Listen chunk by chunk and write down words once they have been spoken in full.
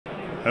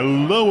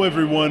Hello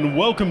everyone,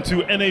 welcome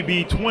to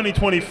NAB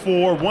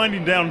 2024,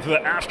 winding down to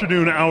the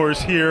afternoon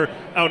hours here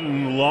out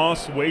in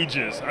Las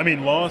Vegas,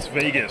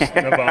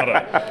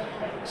 Nevada.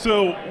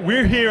 So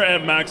we're here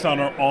at Maxon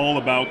are all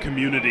about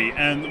community,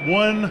 and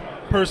one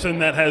person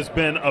that has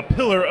been a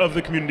pillar of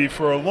the community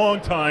for a long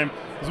time,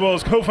 as well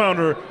as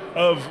co-founder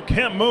of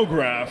Camp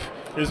MoGraph,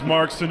 is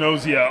Mark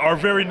Cernosia. Our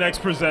very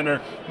next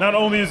presenter, not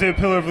only is he a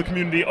pillar of the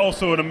community,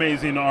 also an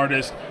amazing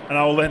artist, and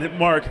I will let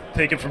Mark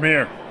take it from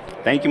here.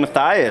 Thank you,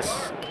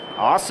 Matthias.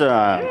 Awesome.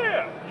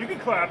 Yeah, you can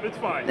clap, it's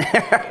fine.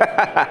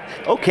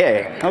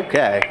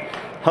 Okay.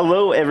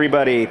 Hello,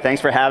 everybody.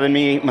 Thanks for having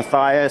me,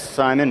 Matthias,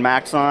 Simon,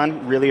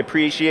 Maxon. Really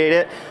appreciate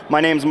it.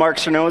 My name's Mark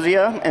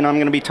Cernosia, and I'm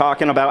going to be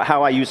talking about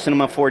how I use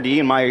Cinema 4D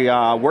in my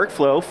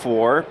workflow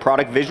for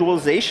product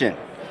visualization.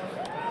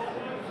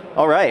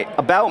 All right,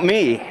 about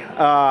me.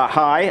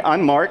 Hi,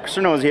 I'm Mark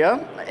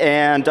Cernosia,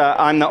 and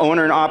I'm the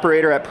owner and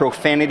operator at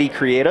Profanity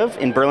Creative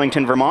in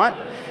Burlington, Vermont,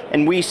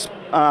 and we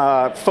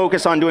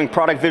focus on doing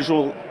product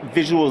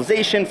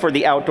visualization for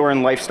the outdoor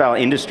and lifestyle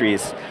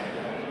industries.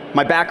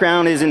 My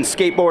background is in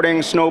skateboarding,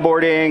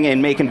 snowboarding,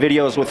 and making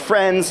videos with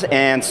friends,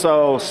 and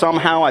so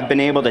somehow I've been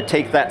able to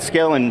take that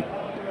skill and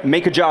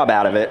make a job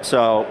out of it,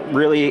 so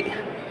really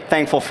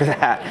thankful for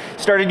that.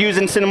 Started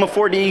using Cinema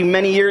 4D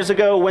many years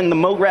ago when the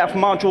MoGraph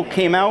module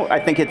came out. I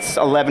think it's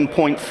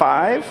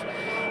 11.5,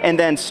 and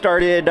then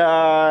started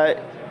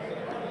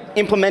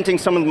implementing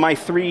some of my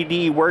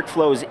 3D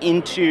workflows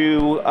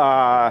into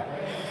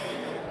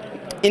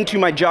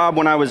my job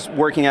when I was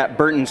working at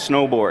Burton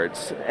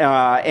Snowboards.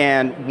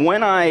 And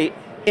when I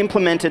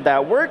implemented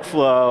that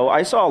workflow,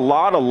 I saw a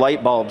lot of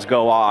light bulbs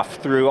go off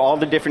through all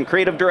the different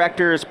creative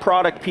directors,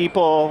 product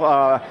people,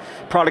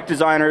 product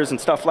designers, and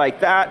stuff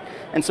like that.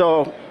 And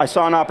so I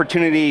saw an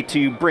opportunity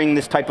to bring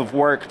this type of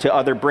work to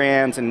other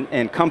brands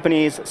and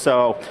companies.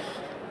 So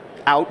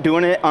out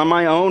doing it on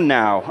my own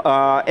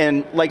now.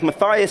 And like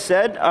Matthias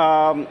said,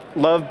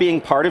 love being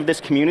part of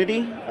this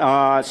community.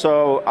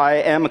 So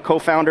I am a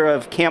co-founder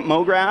of Camp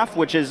MoGraph,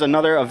 which is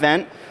another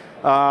event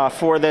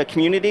for the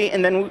community,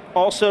 and then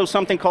also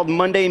something called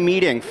Monday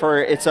Meeting.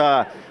 It's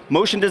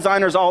motion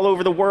designers all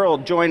over the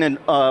world join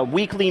a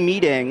weekly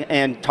meeting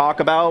and talk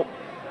about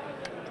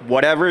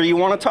whatever you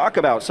want to talk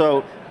about.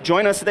 So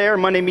join us there,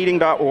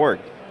 mondaymeeting.org.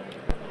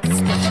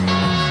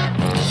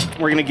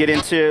 We're going to get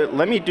into,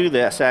 let me do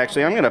this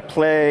actually. I'm going to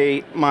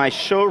play my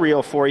show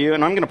reel for you,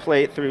 and I'm going to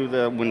play it through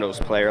the Windows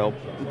player. It'll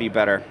be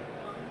better.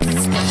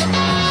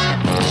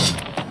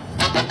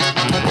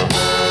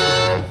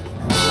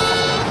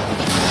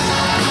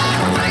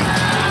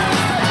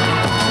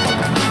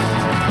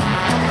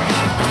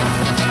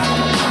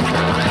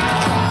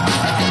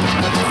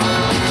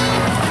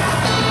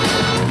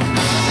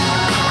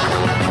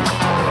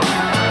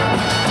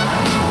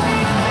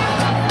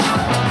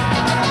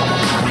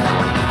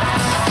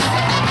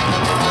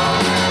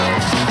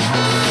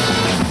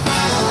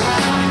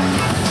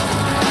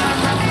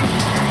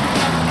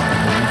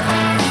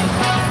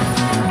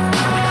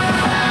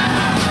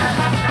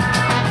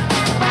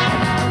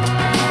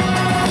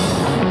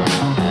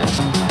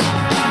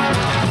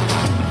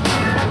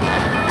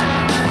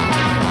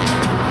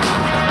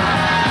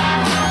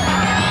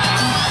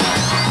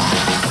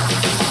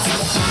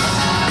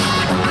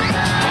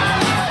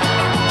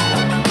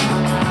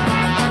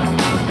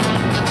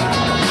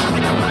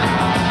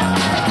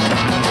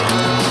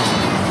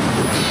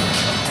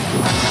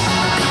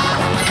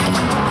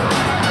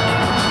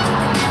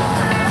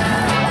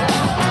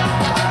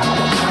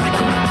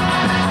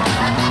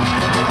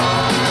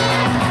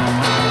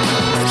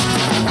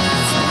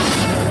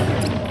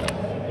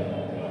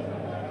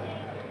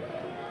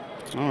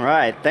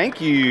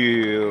 Thank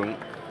you.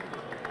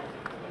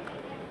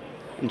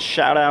 And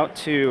shout out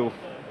to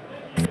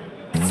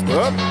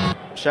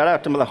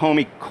the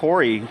homie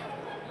Corey,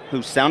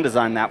 who sound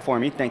designed that for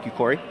me. Thank you,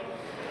 Corey.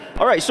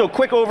 All right, so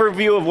quick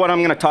overview of what I'm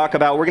going to talk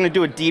about. We're going to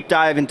do a deep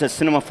dive into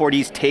Cinema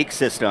 4D's take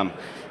system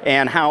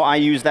and how I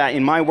use that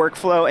in my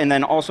workflow, and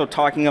then also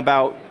talking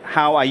about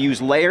how I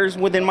use layers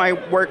within my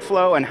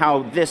workflow and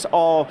how this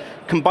all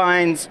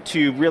combines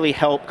to really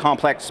help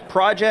complex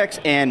projects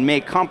and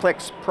make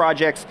complex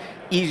projects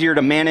easier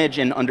to manage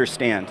and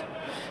understand.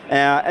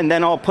 And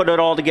then I'll put it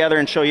all together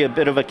and show you a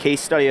bit of a case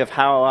study of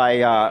how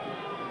I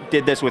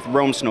did this with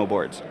Rome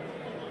snowboards.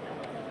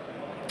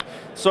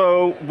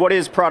 So what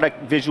is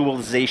product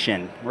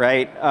visualization,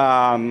 right?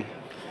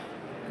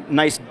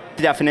 Nice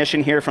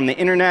definition here from the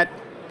internet.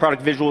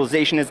 Product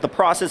visualization is the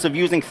process of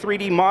using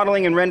 3D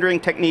modeling and rendering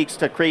techniques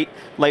to create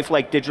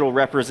lifelike digital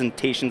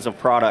representations of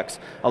products.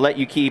 I'll let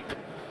you keep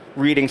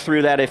reading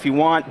through that if you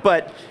want,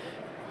 but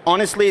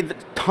honestly,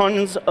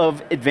 tons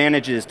of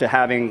advantages to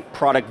having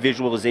product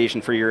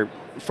visualization for your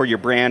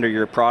brand or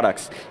your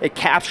products. It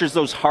captures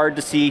those hard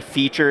to see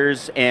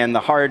features and the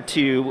hard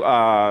to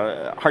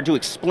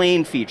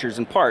explain features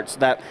and parts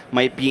that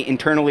might be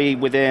internally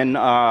within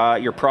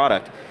your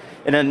product.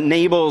 It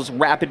enables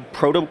rapid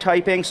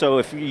prototyping, so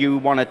if you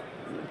want to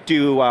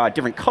do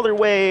different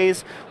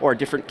colorways or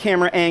different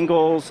camera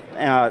angles,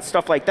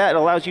 stuff like that. It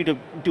allows you to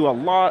do a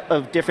lot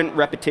of different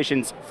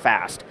repetitions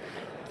fast.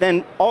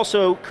 Then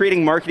also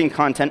creating marketing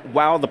content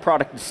while the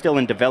product is still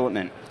in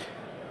development.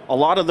 A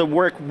lot of the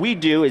work we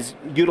do is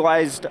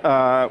utilized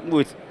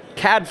with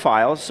CAD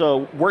files,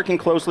 so working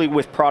closely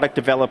with product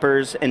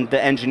developers and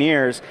the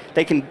engineers,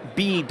 they can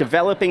be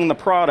developing the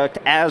product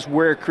as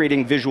we're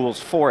creating visuals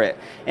for it.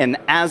 And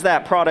as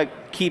that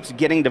product keeps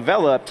getting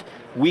developed,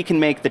 we can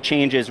make the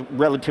changes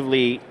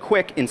relatively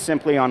quick and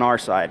simply on our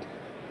side.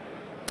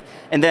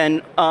 And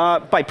then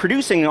by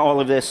producing all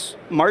of this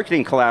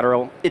marketing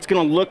collateral, it's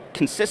going to look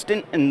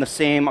consistent and the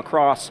same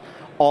across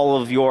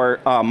all of your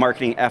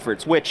marketing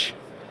efforts, which,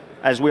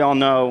 as we all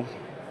know,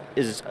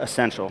 is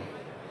essential.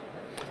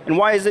 And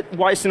why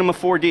Cinema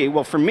 4D?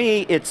 Well, for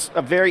me, it's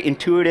a very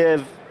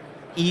intuitive,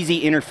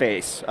 easy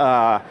interface.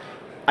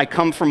 I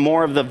come from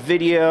more of the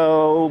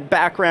video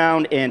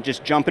background and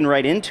just jumping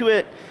right into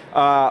it.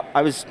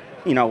 I was,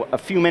 a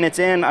few minutes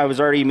in, I was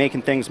already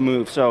making things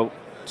move. So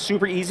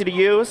super easy to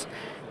use.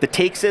 The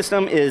take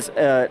system is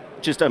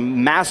just a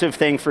massive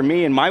thing for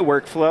me in my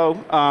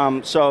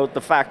workflow. So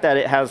the fact that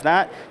it has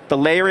that, the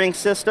layering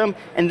system,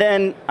 and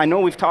then I know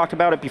we've talked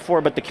about it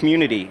before, but the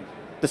community.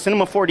 The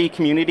Cinema 4D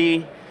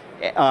community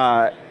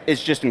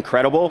is just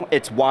incredible.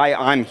 It's why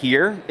I'm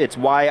here. It's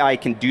why I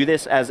can do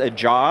this as a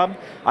job.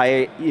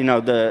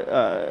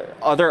 The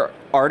other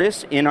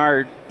artists in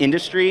our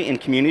industry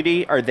and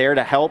community are there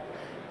to help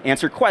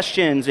answer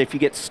questions if you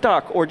get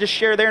stuck or just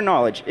share their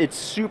knowledge. It's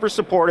super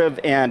supportive,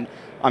 and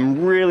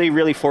I'm really,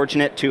 really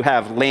fortunate to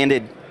have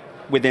landed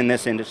within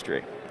this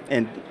industry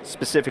and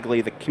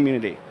specifically the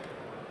community.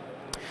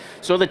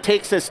 So the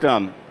take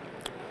system,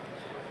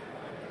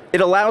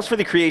 it allows for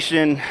the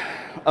creation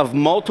of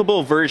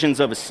multiple versions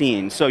of a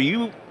scene. So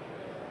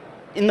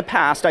in the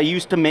past, I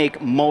used to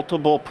make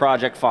multiple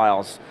project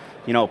files.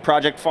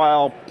 Project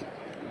file,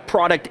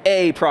 product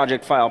A,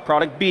 project file,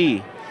 product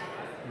B.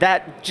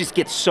 That just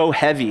gets so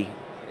heavy.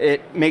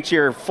 It makes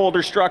your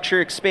folder structure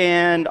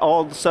expand.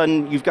 All of a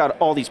sudden, you've got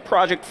all these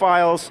project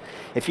files.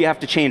 If you have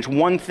to change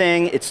one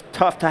thing, it's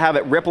tough to have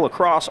it ripple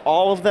across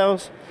all of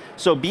those.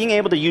 So being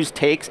able to use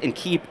takes and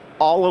keep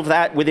all of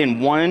that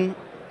within one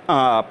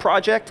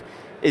project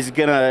is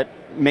going to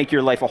make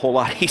your life a whole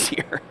lot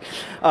easier.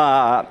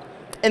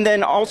 And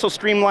then also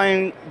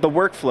streamline the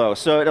workflow.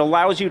 So it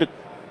allows you to,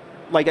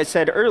 like I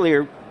said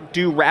earlier,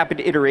 do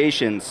rapid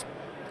iterations,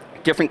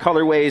 different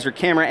colorways or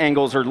camera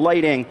angles or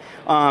lighting,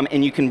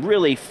 and you can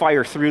really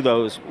fire through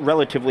those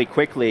relatively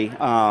quickly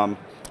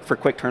for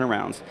quick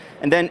turnarounds.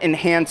 And then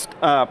enhanced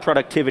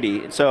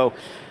productivity. So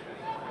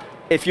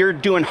if you're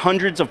doing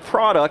hundreds of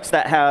products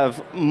that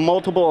have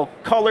multiple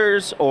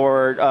colors,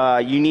 or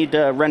you need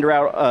to render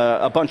out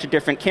a bunch of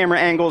different camera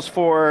angles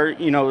for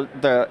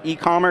the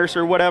e-commerce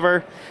or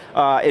whatever,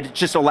 it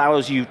just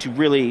allows you to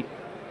really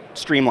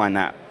streamline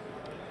that.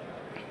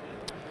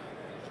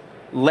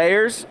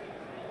 Layers.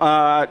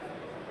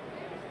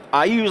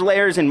 I use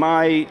layers in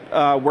my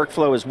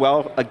workflow as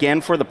well,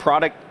 again, for the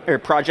product or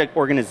project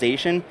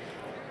organization.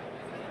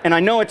 And I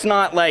know it's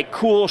not like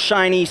cool,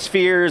 shiny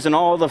spheres and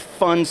all the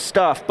fun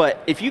stuff, but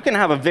if you can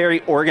have a very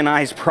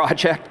organized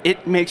project,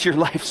 it makes your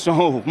life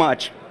so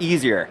much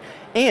easier.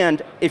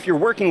 And if you're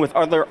working with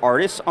other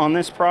artists on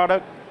this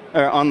product,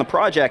 or on the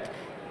project,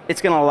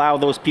 it's going to allow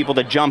those people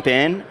to jump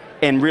in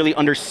and really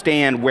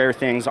understand where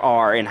things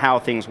are and how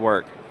things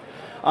work.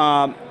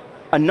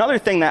 Another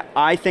thing that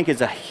I think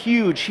is a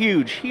huge,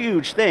 huge,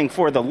 huge thing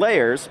for the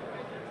layers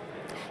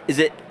is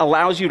it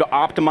allows you to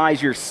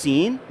optimize your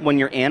scene when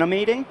you're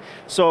animating.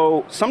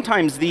 So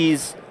sometimes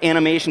these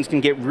animations can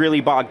get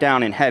really bogged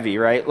down and heavy,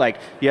 right? Like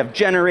you have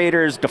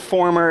generators,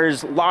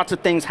 deformers, lots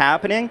of things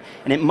happening,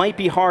 and it might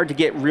be hard to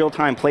get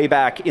real-time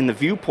playback in the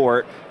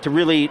viewport to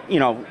really,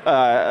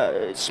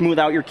 smooth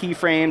out your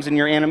keyframes and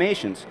your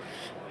animations.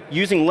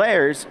 Using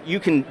layers,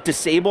 you can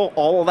disable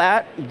all of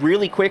that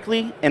really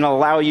quickly and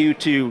allow you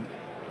to,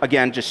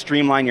 again, just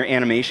streamline your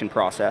animation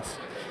process.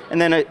 And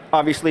then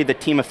obviously the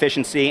team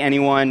efficiency,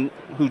 anyone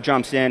who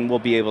jumps in will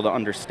be able to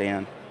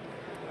understand.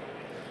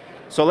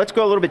 So let's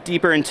go a little bit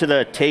deeper into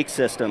the take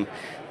system.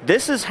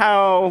 This is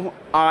how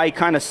I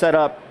kind of set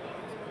up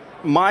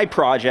my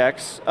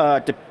projects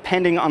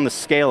depending on the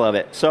scale of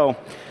it. So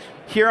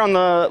here on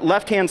the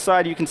left-hand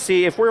side, you can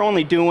see if we're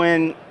only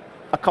doing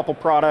a couple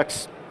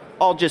products,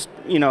 I'll just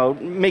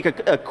make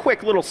a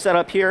quick little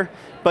setup here.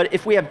 But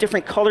if we have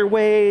different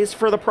colorways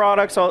for the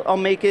products, I'll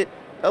make it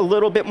a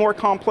little bit more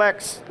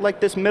complex, like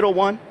this middle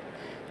one.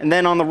 And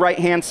then on the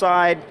right-hand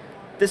side,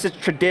 this is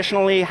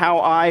traditionally how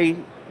I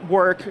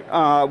work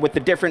with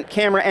the different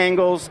camera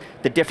angles,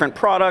 the different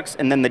products,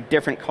 and then the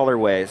different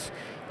colorways.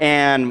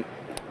 And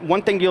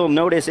one thing you'll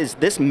notice is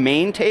this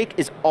main take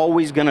is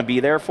always going to be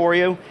there for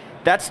you.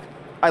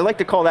 I like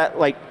to call that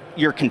like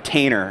your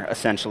container,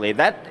 essentially.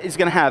 That is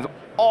going to have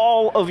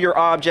all of your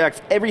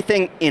objects,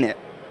 everything in it.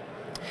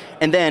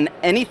 And then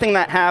anything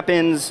that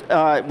happens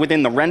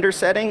within the render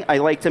setting, I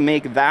like to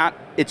make that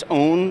its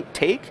own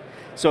take.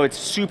 So it's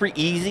super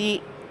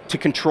easy to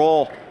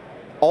control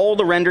all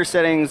the render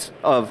settings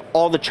of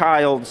all the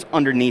childs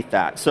underneath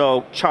that.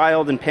 So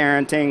child and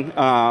parenting,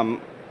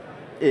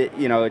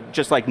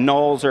 just like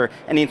nulls or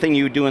anything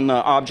you would do in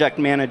the object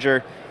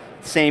manager,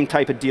 same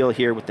type of deal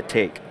here with the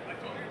take.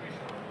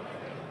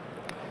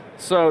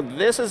 So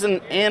this is an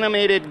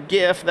animated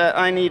GIF that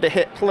I need to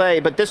hit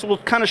play, but this will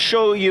kind of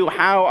show you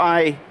how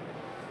I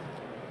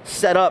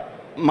set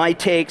up my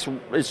takes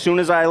as soon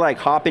as I like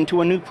hop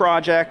into a new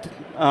project.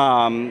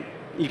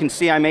 You can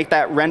see I make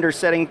that render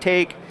setting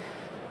take.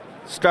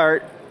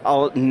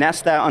 I'll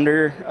nest that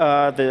under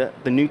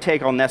the new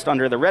take. I'll nest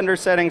under the render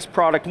settings,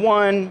 product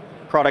 1,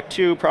 product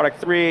 2,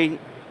 product 3,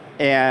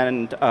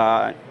 and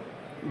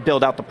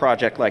build out the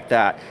project like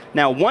that.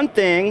 Now, one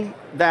thing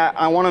that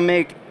I want to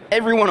make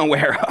everyone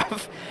aware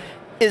of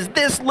is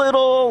this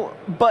little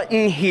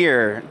button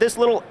here, this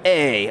little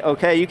A,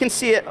 okay? You can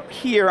see it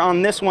here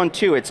on this one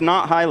too. It's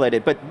not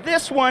highlighted, but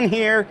this one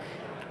here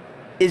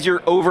is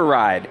your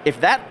override. If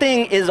that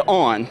thing is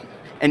on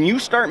and you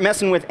start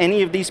messing with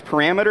any of these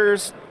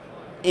parameters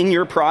in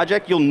your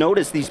project, you'll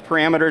notice these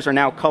parameters are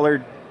now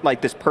colored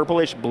like this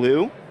purplish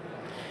blue.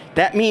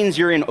 That means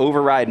you're in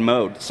override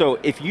mode. So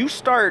if you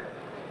start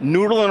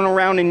noodling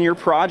around in your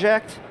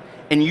project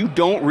and you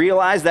don't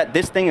realize that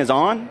this thing is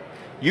on,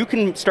 you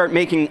can start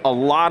making a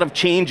lot of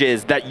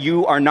changes that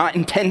you are not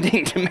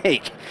intending to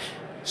make.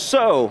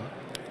 So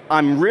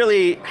I'm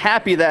really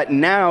happy that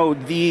now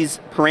these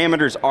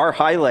parameters are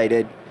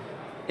highlighted.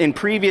 In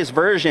previous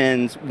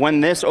versions,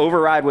 when this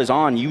override was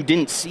on, you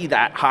didn't see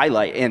that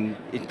highlight, and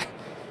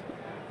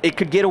it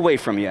could get away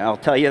from you, I'll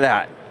tell you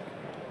that.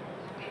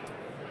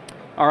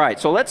 All right,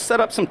 so let's set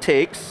up some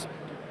takes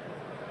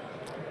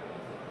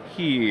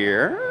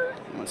here.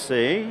 Let's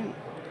see.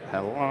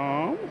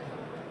 Hello.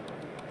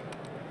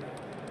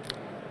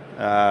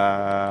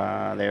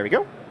 There we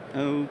go.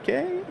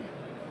 Okay.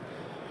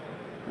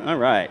 All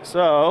right,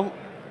 so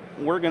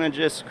we're going to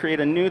just create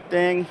a new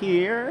thing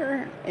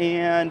here,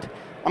 and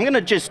I'm going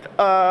to just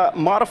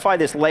modify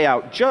this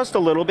layout just a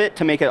little bit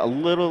to make it a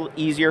little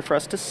easier for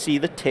us to see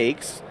the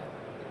takes.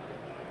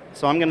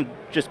 So I'm going to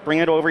just bring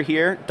it over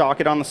here, dock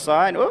it on the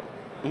side. Oh,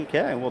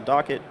 okay, we'll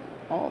dock it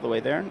all the way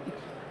there.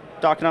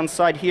 Dock it on the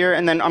side here,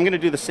 and then I'm going to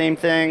do the same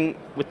thing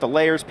with the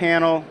layers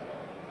panel.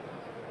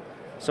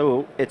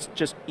 So it's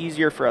just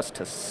easier for us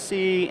to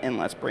see, and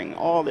let's bring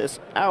all this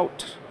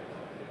out.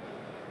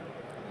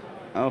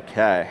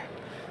 Okay,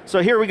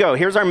 so here we go.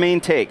 Here's our main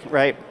take,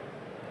 right?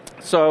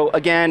 So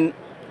again,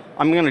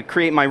 I'm going to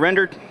create my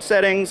render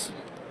settings.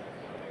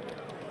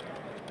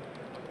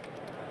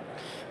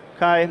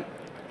 Okay,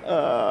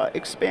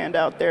 expand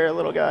out there,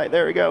 little guy.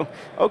 There we go.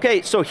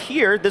 Okay, so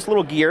here, this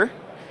little gear,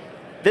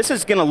 this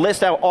is going to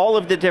list out all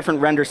of the different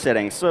render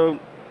settings. So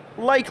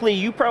likely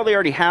you probably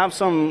already have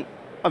some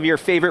of your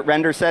favorite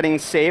render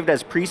settings saved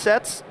as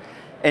presets,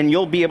 and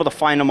you'll be able to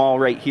find them all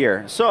right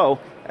here. So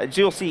as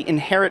you'll see,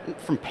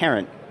 inherit from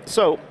parent.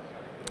 So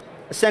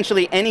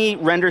essentially any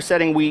render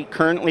setting we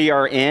currently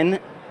are in,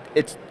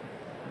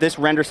 this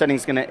render setting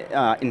is going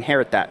to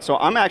inherit that. So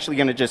I'm actually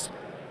going to just,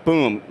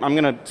 boom, I'm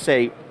going to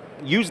say,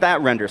 use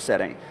that render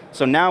setting.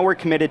 So now we're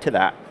committed to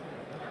that.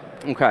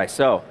 Okay,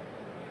 so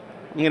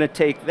I'm going to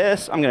take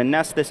this, I'm going to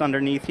nest this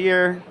underneath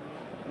here.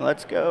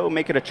 Let's go,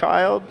 make it a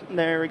child.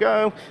 There we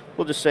go.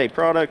 We'll just say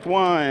product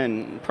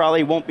 1.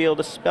 Probably won't be able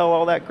to spell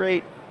all that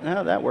great.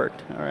 No, that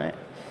worked. All right.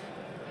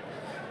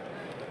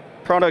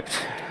 Product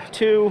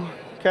 2.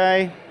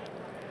 Okay.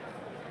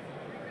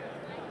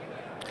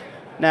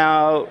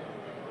 Now,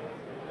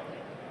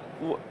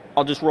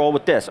 I'll just roll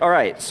with this. All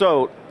right.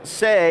 So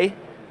say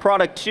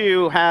product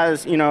 2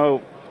 has,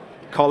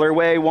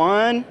 colorway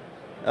 1.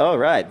 All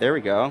right. There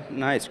we go.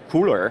 Nice.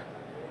 Cooler.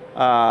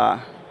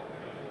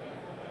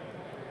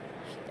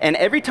 And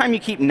every time you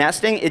keep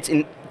nesting, it's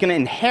going to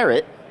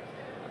inherit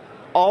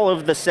all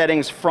of the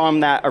settings from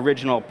that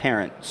original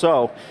parent.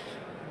 So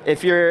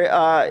if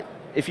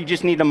you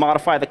just need to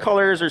modify the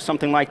colors or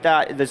something like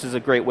that, this is a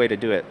great way to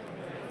do it.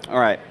 All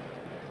right.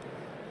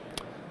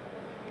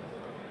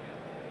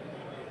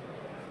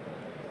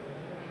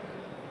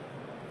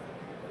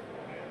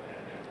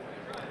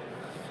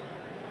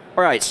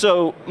 All right,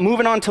 so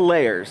moving on to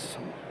layers.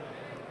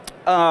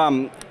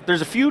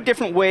 There's a few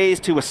different ways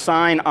to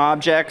assign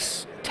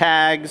objects,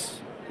 tags,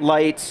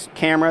 lights,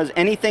 cameras,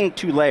 anything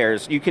to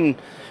layers. You can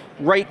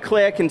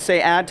right-click and say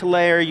add to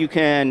layer. You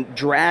can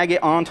drag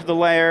it onto the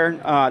layer,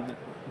 a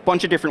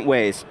bunch of different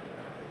ways.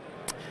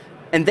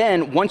 And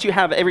then once you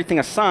have everything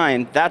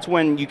assigned, that's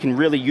when you can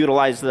really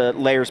utilize the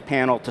layers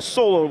panel to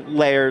solo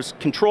layers,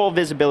 control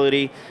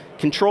visibility,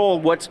 control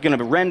what's going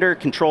to render,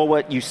 control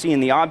what you see in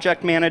the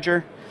object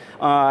manager.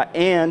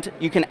 And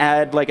you can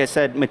add, like I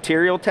said,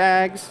 material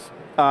tags.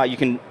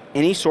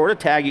 Any sort of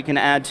tag you can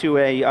add to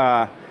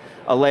a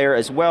layer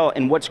as well.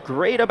 And what's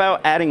great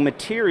about adding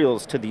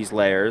materials to these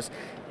layers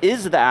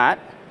is that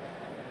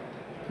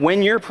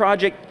when your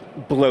project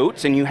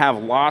bloats and you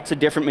have lots of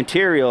different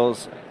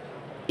materials,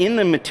 in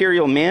the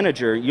material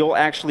manager, you'll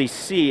actually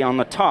see on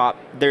the top,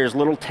 there's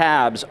little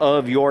tabs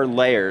of your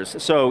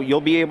layers. So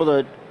you'll be able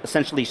to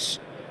essentially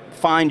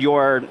find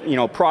your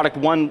product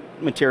one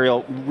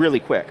material really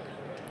quick.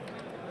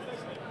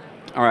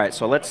 All right,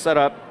 so let's set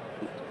up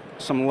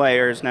some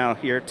layers now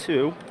here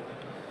too.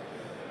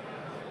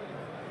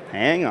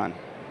 Hang on.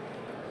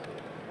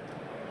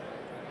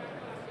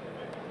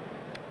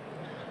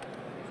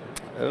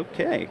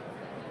 Okay,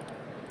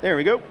 there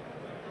we go.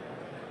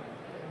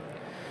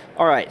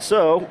 All right,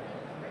 so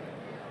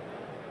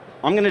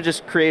I'm going to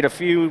just create a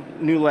few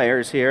new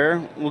layers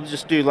here. We'll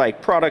just do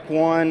like product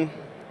one.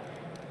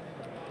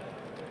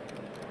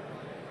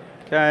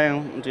 Okay,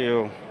 we'll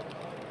do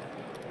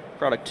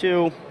product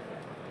two,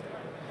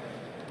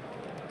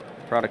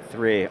 product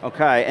three.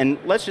 Okay, and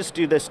let's just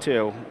do this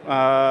too.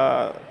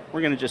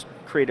 We're going to just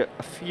create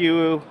a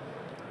few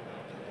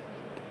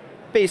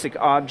basic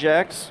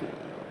objects.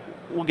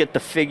 We'll get the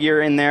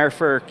figure in there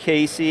for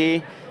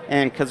Casey.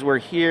 And because we're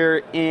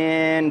here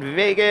in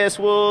Vegas,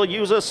 we'll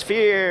use a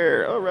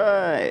sphere. All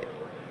right.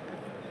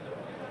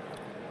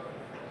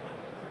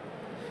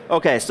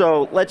 Okay,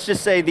 so let's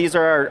just say these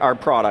are our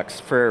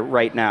products for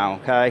right now,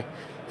 okay?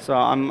 So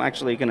I'm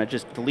actually going to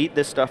just delete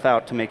this stuff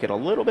out to make it a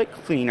little bit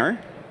cleaner.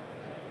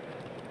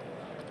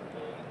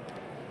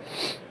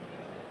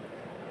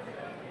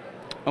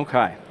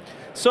 Okay,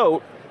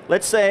 so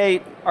let's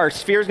say our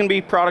sphere is going to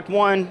be product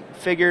one,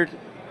 figure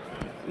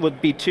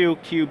would be two,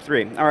 cube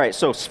three. All right,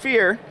 so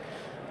sphere,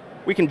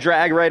 we can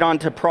drag right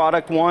onto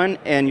product one,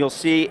 and you'll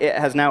see it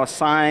has now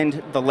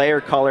assigned the layer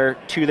color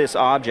to this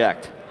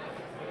object.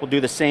 We'll do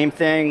the same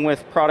thing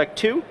with product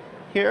two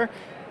here.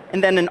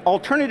 And then an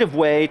alternative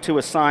way to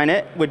assign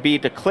it would be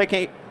to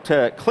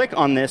click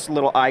on this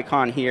little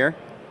icon here,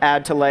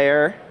 add to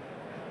layer,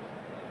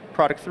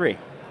 product three.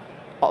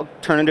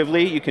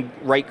 Alternatively, you can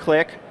right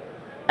click,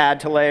 add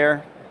to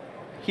layer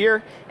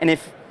here. And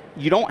if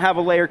you don't have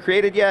a layer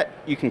created yet,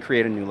 you can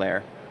create a new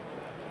layer.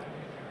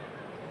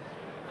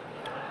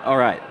 All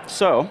right,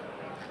 so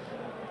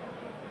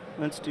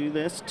let's do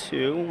this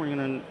too. We're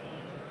going to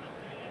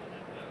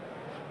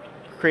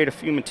create a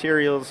few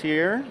materials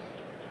here.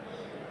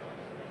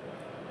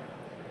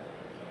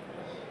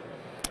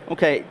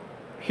 Okay,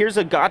 here's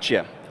a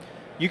gotcha.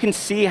 You can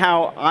see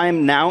how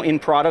I'm now in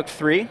product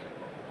three.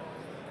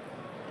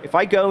 If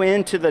I go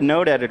into the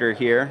node editor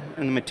here,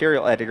 in the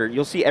material editor,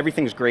 you'll see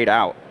everything's grayed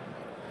out.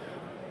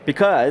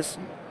 Because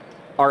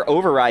our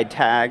override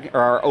tag,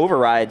 or our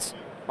overrides,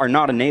 are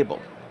not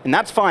enabled. And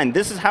that's fine.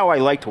 This is how I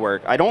like to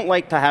work. I don't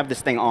like to have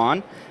this thing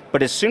on,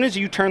 but as soon as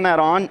you turn that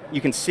on,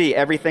 you can see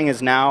everything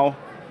is now,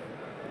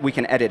 we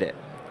can edit it.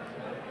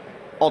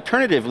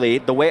 Alternatively,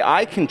 the way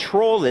I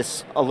control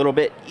this a little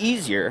bit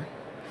easier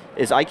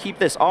is I keep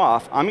this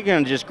off. I'm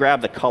going to just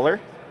grab the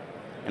color,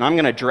 and I'm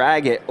going to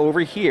drag it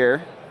over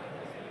here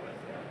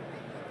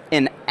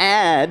and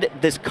add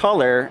this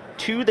color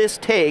to this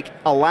take,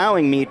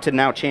 allowing me to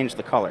now change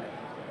the color.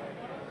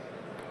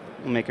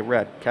 We'll make it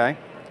red, okay?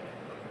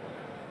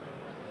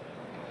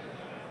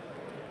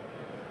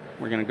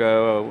 We're going to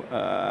go,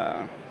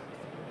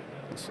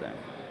 let's see.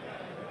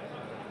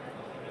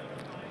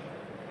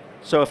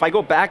 So if I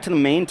go back to the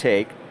main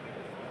take,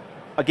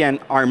 again,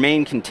 our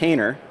main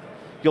container,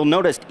 you'll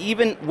notice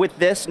even with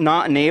this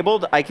not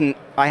enabled, I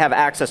have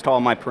access to all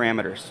my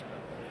parameters.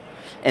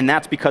 And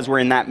that's because we're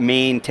in that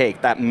main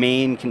take, that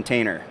main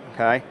container,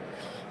 okay?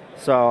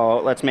 So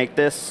let's make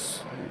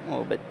this a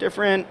little bit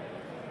different.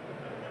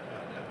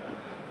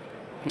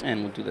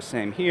 And we'll do the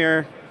same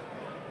here.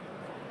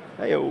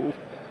 Hey-o.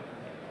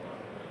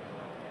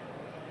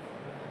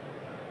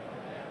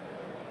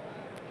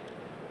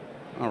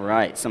 All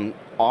right, some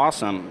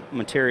awesome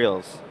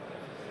materials.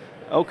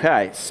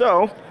 Okay,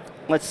 so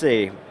let's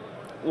see.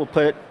 We'll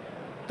put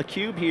the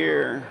cube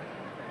here.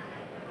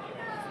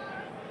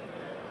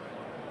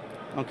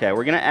 Okay,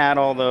 we're going to add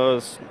all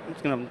those.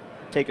 It's going to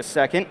take a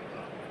second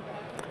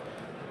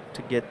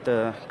to get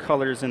the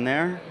colors in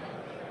there.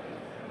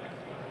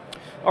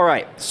 All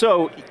right,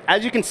 so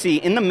as you can see,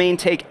 in the main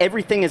take,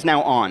 everything is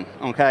now on,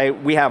 okay?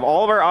 We have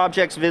all of our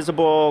objects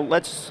visible.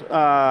 Let's,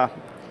 I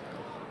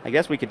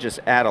guess we could just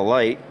add a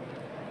light.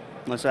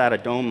 Let's add a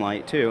dome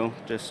light too,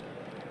 just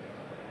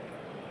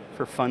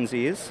for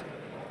funsies.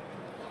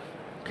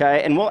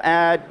 Okay, and we'll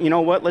add, you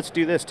know what, let's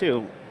do this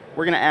too.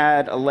 We're going to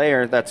add a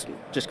layer that's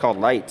just called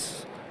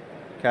lights,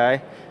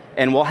 okay?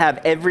 And we'll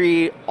have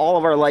all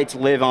of our lights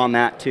live on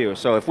that too.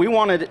 So if we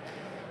wanted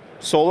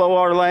solo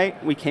our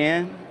light, we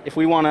can. If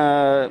we want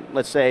to,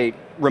 let's say,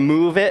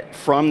 remove it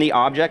from the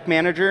object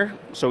manager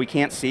so we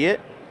can't see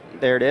it,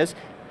 there it is.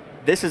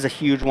 This is a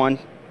huge one.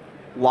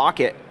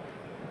 Lock it.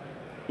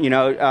 You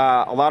know,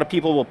 a lot of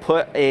people will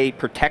put a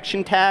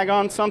protection tag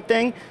on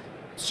something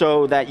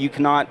so that you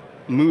cannot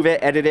move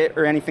it, edit it,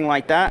 or anything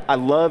like that. I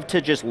love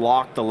to just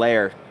lock the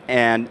layer,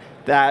 and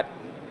that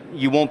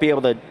you won't be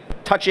able to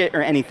touch it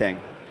or anything.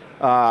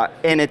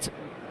 And it's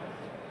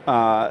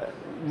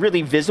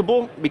really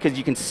visible because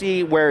you can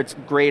see where it's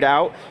grayed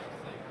out.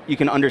 You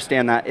can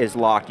understand that is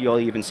locked. You'll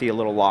even see a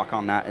little lock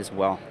on that as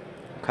well.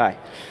 Okay,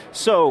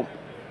 so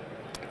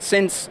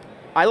since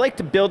I like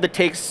to build the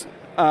takes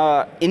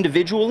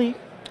individually,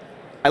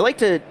 I like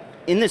to,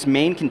 in this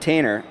main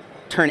container,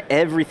 turn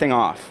everything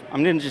off.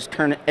 I'm going to just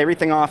turn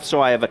everything off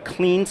so I have a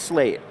clean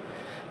slate.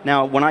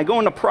 Now, when I go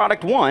into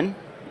product 1,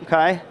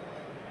 okay,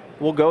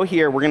 we'll go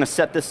here. We're going to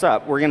set this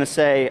up. We're going to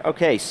say,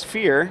 okay,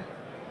 sphere,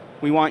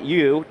 we want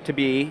you to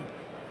be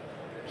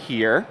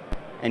here.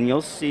 And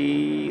you'll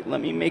see,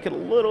 let me make it a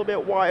little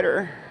bit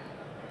wider.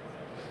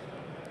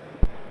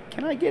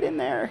 Can I get in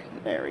there?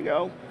 There we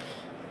go.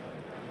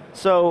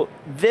 So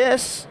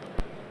this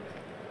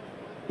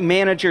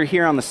manager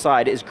here on the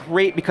side is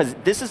great because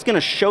this is going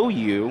to show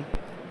you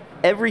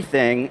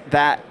everything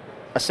that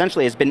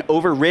essentially has been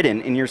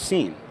overridden in your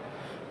scene.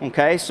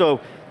 Okay,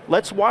 so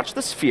let's watch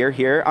the sphere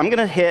here. I'm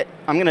going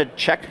to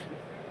check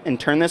and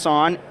turn this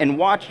on, and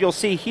watch, you'll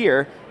see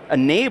here,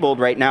 enabled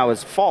right now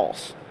is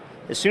false.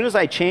 As soon as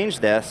I change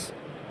this,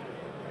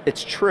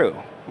 it's true,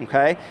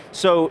 okay?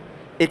 So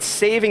it's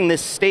saving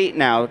this state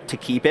now to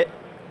keep it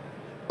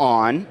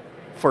on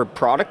for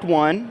product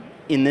 1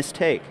 in this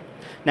take.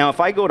 Now if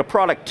I go to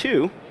product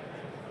 2,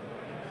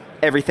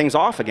 everything's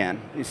off again,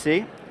 you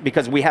see?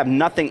 Because we have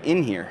nothing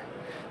in here.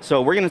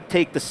 So we're going to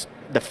take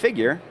the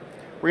figure,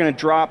 we're going to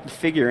drop the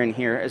figure in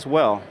here as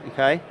well,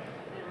 okay?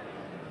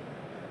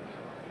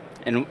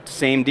 And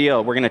same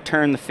deal, we're going to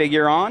turn the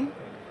figure on.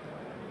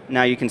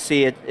 Now you can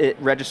see it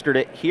registered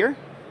it here.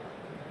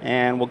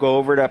 And we'll go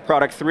over to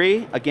product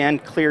 3. Again,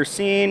 clear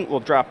scene. We'll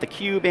drop the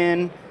cube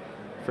in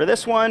for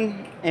this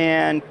one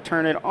and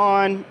turn it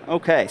on.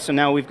 OK, so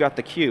now we've got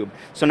the cube.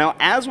 So now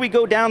as we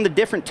go down the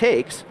different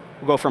takes,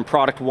 we'll go from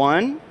product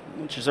 1,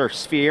 which is our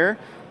sphere,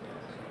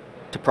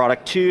 to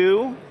product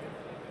 2,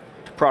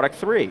 to product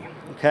 3.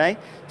 OK,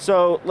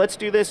 so let's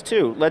do this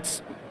too. We're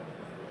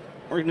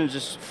going to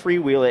just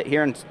freewheel it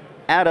here and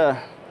add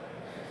a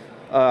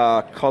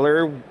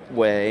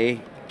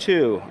colorway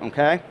 2,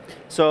 okay?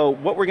 So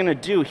what we're going to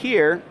do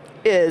here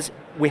is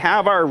we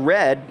have our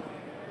red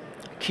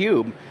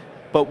cube,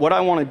 but what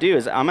I want to do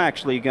is I'm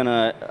actually going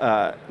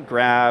to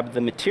grab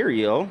the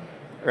material,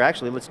 or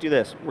actually let's do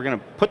this. We're going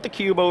to put the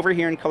cube over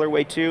here in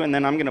colorway 2, and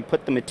then I'm going to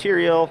put the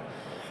material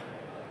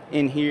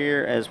in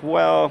here as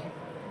well.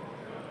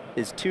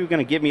 Is 2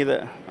 going to give me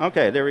the,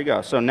 okay, there we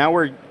go. So now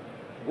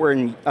we're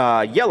in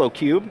yellow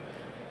cube,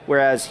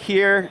 whereas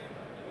here,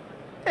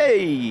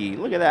 hey,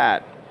 look at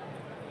that.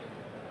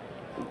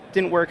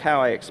 Didn't work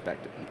how I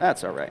expected.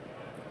 That's all right.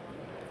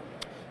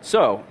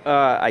 So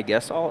I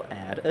guess I'll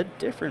add a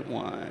different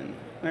one.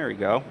 There we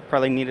go.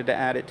 Probably needed to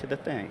add it to the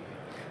thing.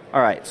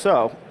 All right,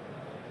 so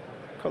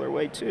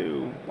colorway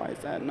 2. Why is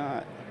that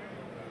not?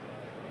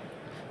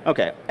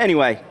 OK,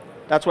 anyway,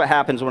 that's what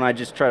happens when I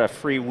just try to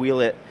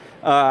freewheel it.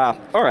 All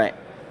right.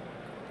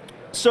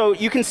 So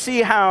you can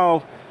see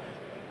how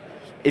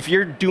if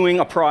you're doing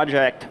a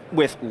project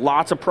with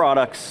lots of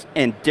products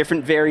and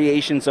different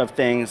variations of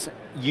things,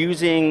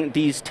 using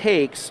these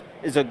takes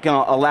is going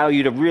to allow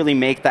you to really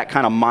make that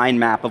kind of mind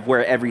map of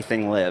where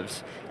everything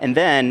lives. And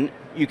then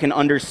you can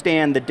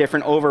understand the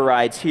different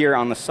overrides here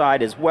on the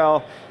side as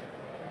well,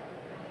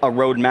 a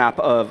roadmap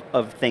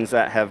of things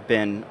that have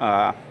been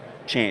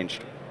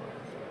changed.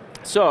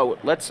 So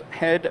let's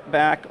head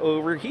back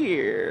over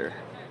here.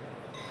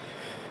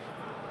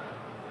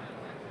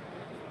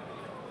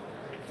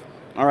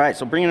 All right,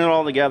 so bringing it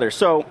all together.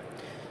 So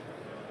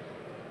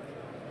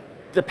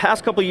the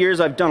past couple years,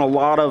 I've done a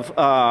lot of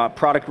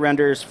product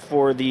renders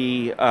for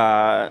the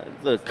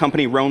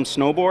company Rome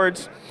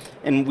Snowboards,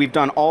 and we've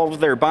done all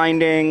of their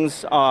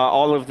bindings,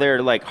 all of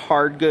their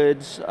hard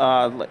goods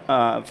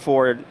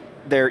for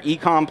their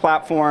e-com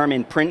platform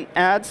and print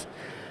ads.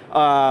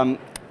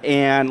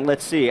 And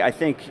let's see, I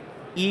think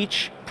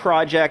each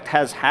project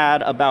has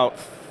had about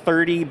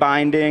 30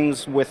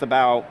 bindings with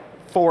about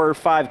 4 or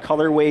 5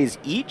 colorways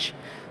each.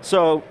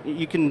 So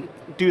you can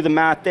do the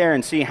math there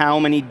and see how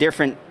many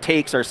different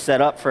takes are set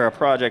up for a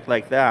project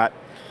like that.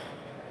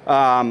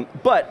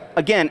 But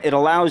again, it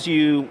allows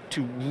you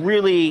to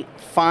really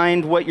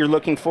find what you're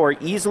looking for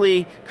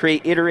easily,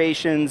 create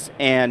iterations,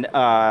 and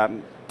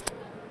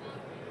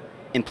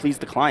please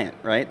the client,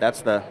 right? That's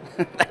the,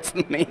 that's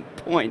the main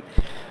point.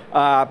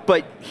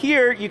 But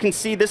here you can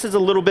see this is a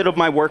little bit of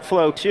my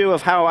workflow too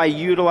of how I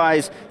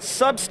utilize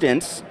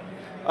Substance,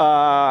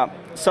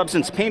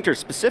 Substance Painter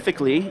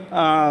specifically,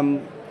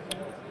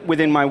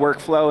 within my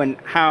workflow, and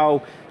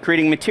how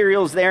creating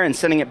materials there and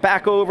sending it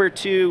back over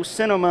to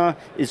Cinema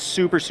is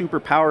super, super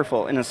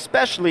powerful. And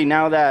especially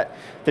now that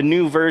the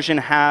new version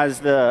has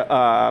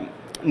the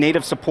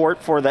native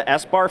support for the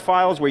S-bar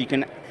files where you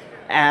can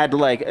add,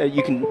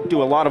 you can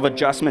do a lot of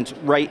adjustments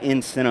right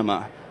in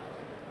Cinema.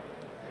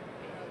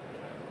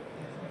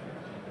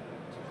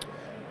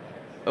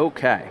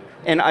 Okay,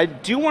 and I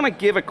do want to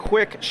give a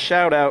quick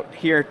shout out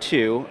here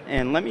too,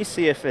 and let me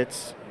see if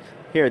it's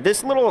here.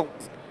 This little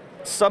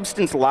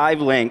Substance Live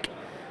link,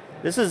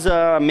 this is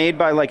made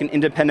by an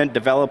independent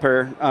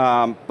developer,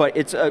 but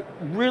it's a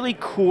really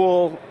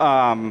cool,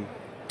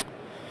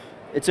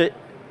 it's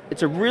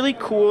a really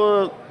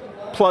cool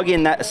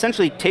plugin that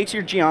essentially takes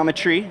your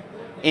geometry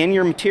and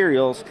your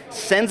materials,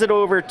 sends it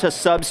over to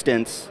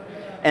Substance,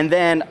 and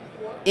then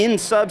in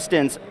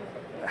Substance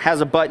has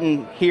a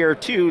button here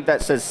too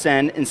that says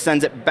send and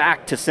sends it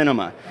back to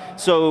Cinema.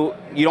 So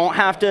you don't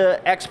have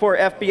to export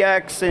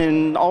FBX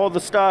and all the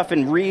stuff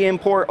and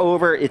re-import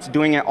over. It's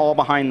doing it all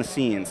behind the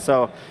scenes.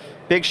 So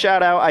big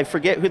shout out. I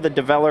forget who the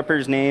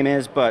developer's name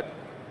is, but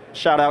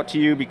shout out to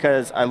you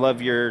because I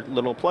love your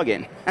little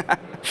plugin.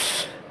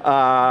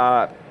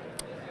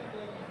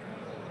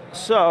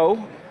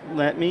 So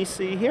let me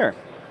see here.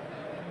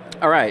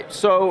 All right,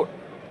 so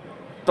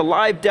the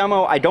live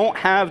demo, I don't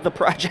have the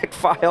project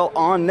file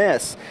on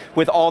this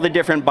with all the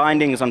different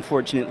bindings,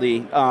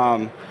 unfortunately.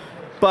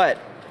 But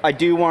I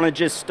do want to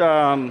just,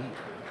 yeah,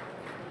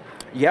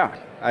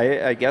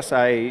 I guess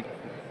I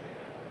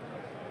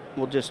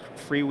will just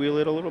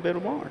freewheel it a little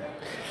bit more.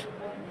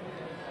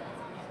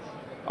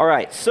 All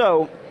right,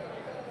 so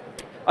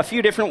a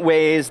few different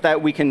ways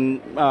that we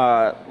can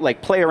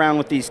like play around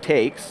with these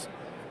takes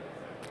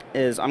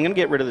is I'm going to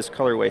get rid of this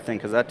colorway thing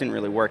because that didn't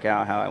really work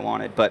out how I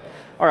wanted. But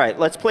all right,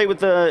 let's play with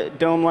the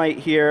dome light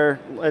here.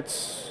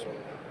 There's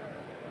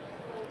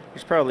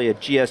probably a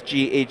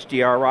GSG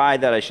HDRI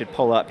that I should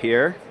pull up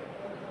here.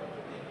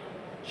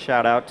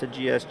 Shout out to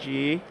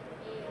GSG.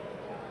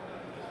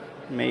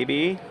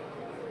 Maybe.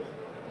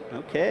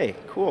 Okay,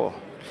 cool.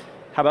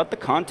 How about the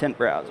content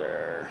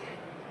browser?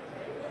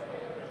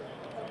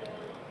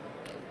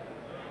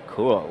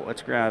 Cool,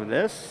 let's grab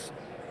this.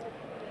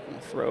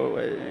 Throw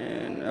it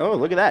in. Oh,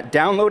 look at that,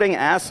 downloading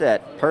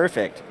asset,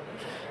 perfect.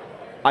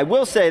 I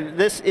will say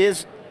this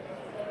is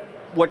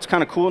what's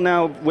kind of cool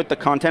now with the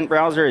content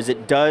browser is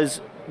it does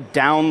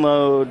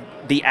download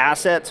the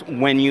assets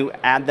when you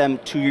add them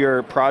to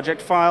your project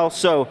file.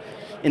 So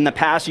in the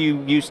past,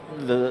 you used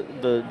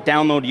the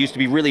download used to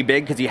be really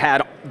big because you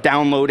had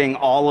downloading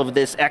all of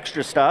this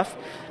extra stuff.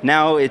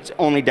 Now it's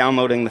only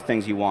downloading the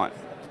things you want.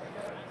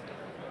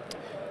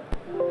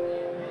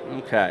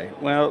 Okay,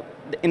 well,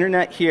 the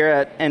internet here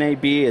at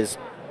NAB is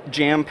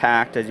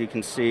jam-packed, as you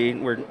can see.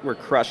 We're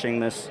crushing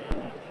this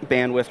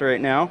bandwidth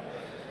right now.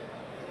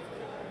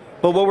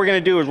 But what we're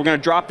going to do is we're going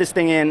to drop this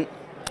thing in,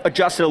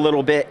 adjust it a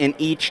little bit in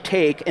each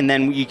take, and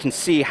then you can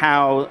see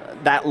how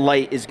that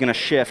light is going to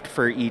shift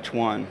for each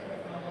one.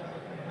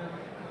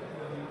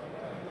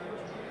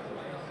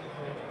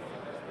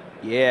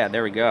 Yeah,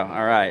 there we go.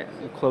 All right,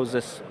 we'll close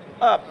this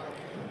up.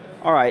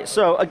 All right,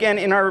 so again,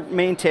 in our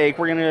main take,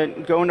 we're going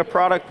to go into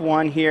product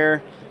 1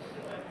 here.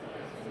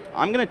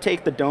 I'm going to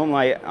take the dome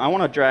light. I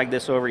want to drag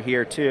this over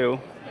here too.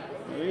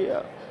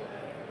 Yeah.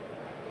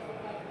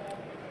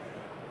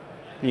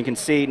 You can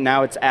see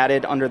now it's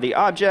added under the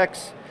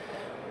objects.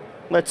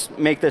 Let's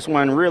make this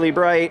one really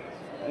bright.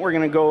 We're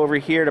going to go over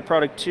here to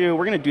product 2.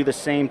 We're going to do the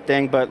same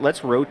thing, but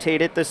let's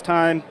rotate it this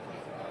time.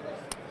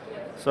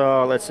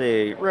 So let's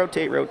see,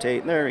 rotate,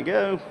 rotate. There we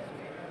go.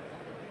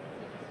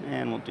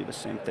 And we'll do the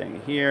same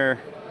thing here.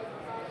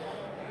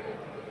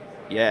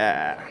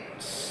 Yeah,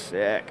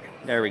 sick.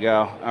 There we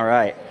go. All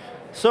right.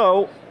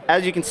 So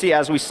as you can see,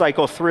 as we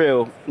cycle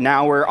through,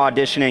 now we're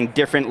auditioning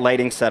different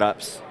lighting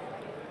setups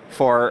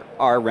for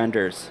our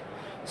renders.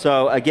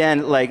 So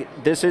again,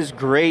 like this is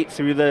great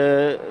through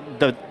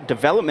the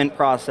development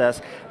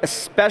process,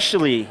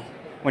 especially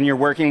when you're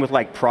working with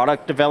like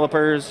product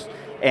developers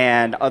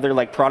and other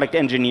like product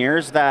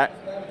engineers that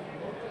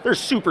they're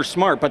super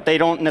smart, but they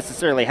don't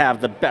necessarily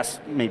have the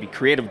best maybe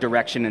creative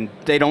direction and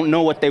they don't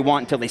know what they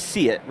want until they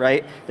see it,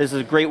 right? This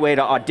is a great way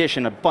to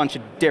audition a bunch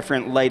of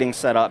different lighting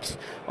setups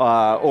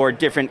or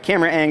different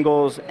camera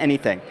angles,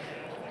 anything.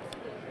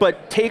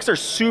 But takes are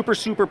super,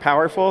 super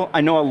powerful. I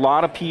know a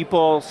lot of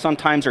people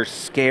sometimes are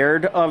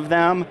scared of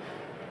them.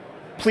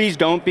 Please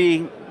don't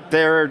be.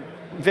 They're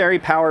very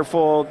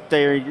powerful.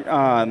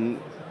 They're,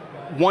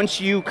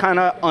 once you kind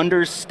of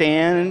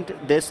understand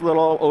this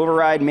little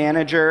override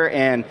manager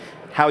and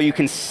how you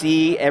can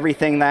see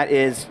everything that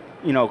is,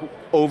 you know,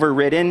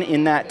 overridden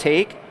in that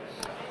take,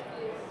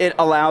 it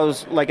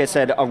allows, like I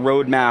said, a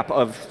roadmap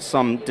of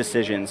some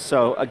decisions.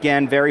 So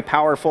again, very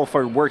powerful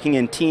for working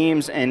in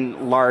teams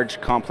and large,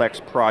 complex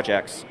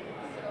projects.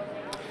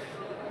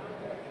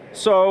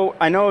 So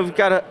I know we've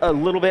got a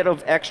little bit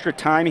of extra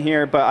time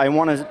here, but I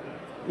want to,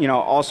 you know,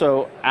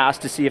 also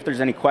ask to see if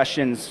there's any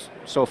questions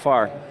so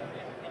far.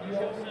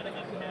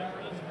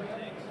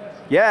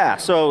 Yeah,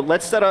 so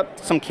let's set up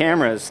some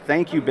cameras.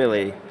 Thank you,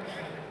 Billy.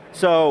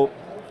 So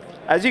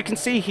as you can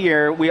see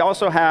here, we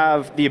also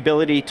have the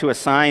ability to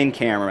assign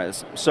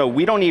cameras. So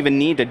we don't even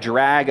need to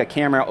drag a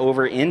camera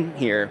over in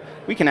here.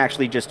 We can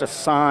actually just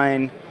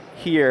assign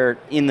here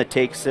in the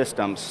take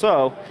system.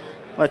 So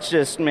let's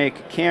just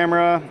make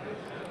camera.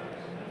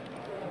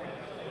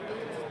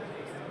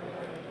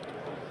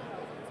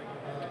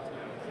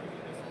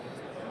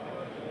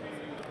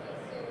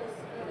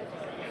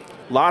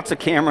 Lots of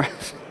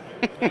cameras.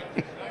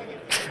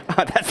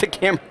 Oh, that's a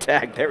camera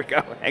tag. There we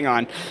go. Hang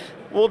on.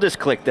 We'll just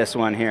click this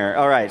one here.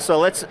 All right. So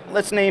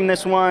let's name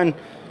this one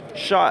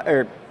shot,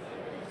 or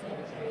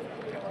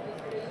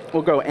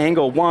we'll go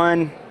angle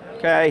 1.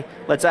 Okay.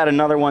 Let's add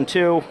another one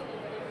too.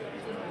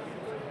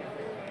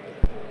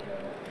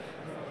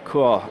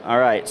 Cool. All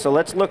right. So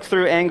let's look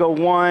through angle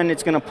 1.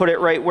 It's going to put it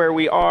right where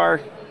we are.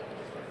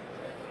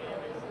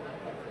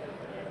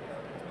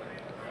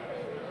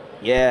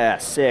 Yeah,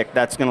 sick.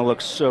 That's going to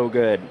look so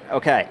good.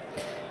 Okay.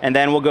 And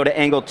then we'll go to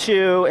angle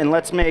 2, and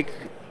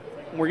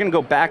we're going to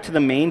go back to the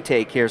main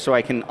take here so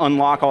I can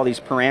unlock all these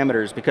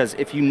parameters, because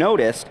if you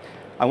noticed,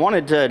 I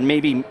wanted to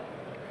maybe,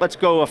 let's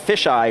go a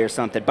fisheye or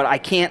something, but I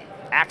can't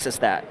access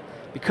that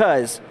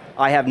because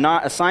I have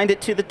not assigned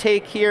it to the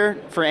take here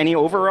for any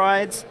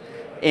overrides,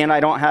 and I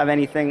don't have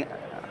anything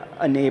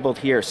enabled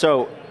here.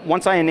 So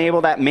once I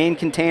enable that main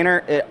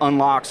container, it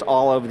unlocks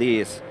all of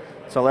these.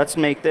 So let's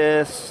make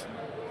this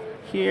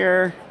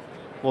here.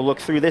 We'll look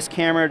through this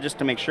camera just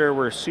to make sure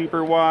we're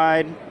super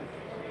wide.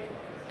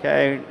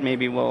 Okay,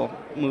 maybe we'll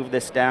move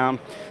this down.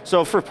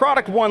 So for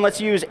product 1, let's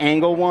use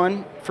angle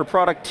 1. For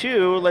product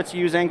 2, let's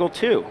use angle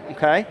 2,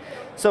 okay?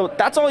 So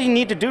that's all you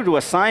need to do to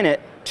assign it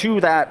to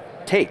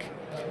that take.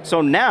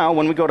 So now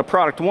when we go to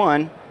product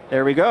 1,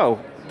 there we go.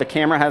 The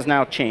camera has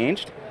now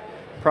changed.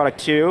 Product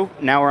 2,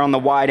 now we're on the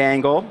wide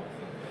angle.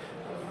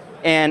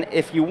 And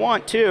if you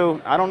want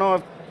to, I don't know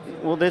if,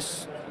 well,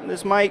 this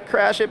might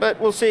crash it, but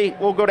we'll see.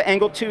 We'll go to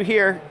angle 2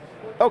 here.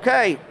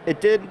 Okay,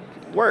 it did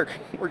work.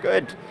 We're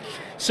good.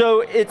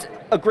 So it's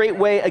a great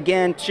way,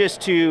 again,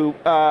 just to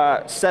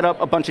set up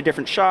a bunch of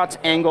different shots,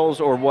 angles,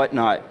 or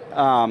whatnot.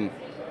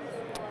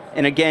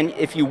 And again,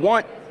 if you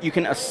want, you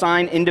can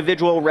assign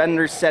individual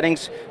render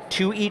settings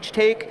to each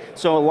take.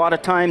 So a lot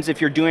of times if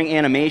you're doing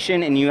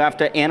animation and you have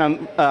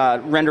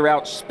to render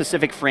out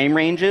specific frame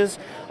ranges,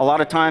 a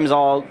lot of times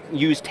I'll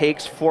use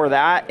takes for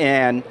that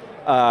and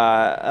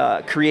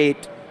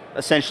create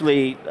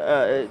essentially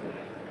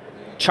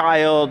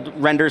child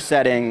render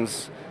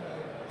settings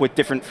with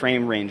different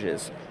frame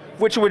ranges,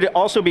 which would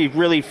also be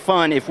really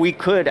fun if we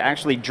could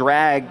actually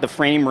drag the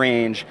frame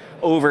range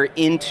over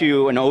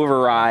into an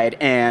override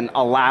and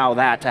allow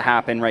that to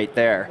happen right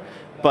there.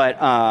 But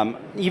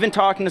even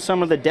talking to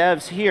some of the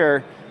devs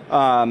here,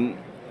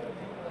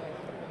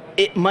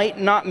 it might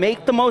not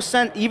make the most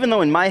sense, even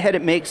though in my head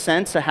it makes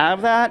sense to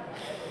have that.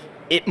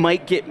 It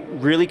might get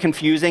really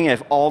confusing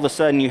if all of a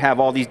sudden you have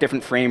all these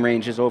different frame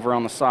ranges over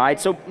on the side.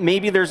 So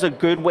maybe there's a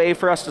good way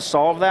for us to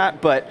solve that,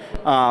 but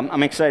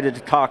I'm excited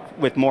to talk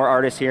with more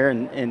artists here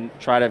and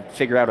try to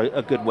figure out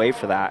a good way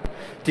for that.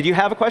 Did you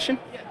have a question?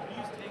 Yeah, can you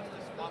use takes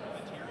to swap a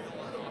material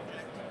or an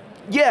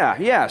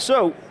object? Yeah.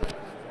 So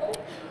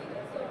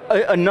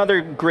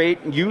another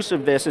great use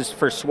of this is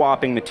for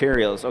swapping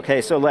materials. Okay,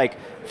 so like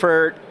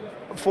for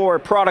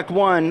product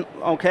 1,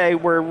 okay,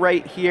 we're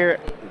right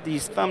here,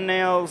 these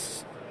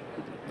thumbnails.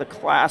 The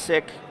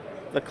classic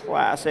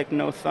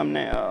no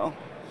thumbnail.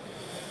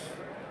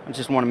 I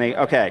just want to make,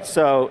 okay,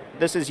 so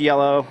this is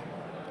yellow.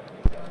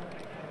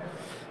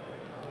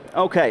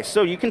 Okay,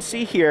 so you can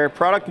see here,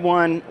 product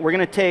 1, we're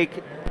going to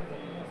take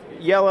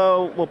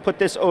yellow, we'll put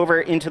this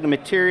over into the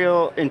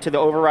material, into the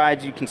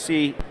overrides. You can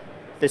see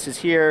this is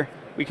here.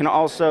 We can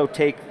also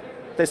take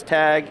this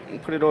tag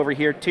and put it over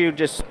here too.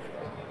 Just,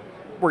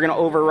 we're going to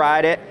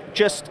override it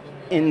just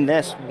in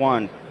this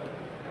one.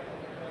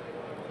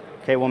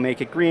 Okay, we'll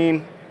make it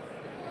green.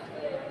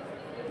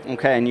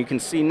 Okay, and you can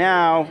see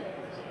now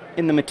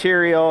in the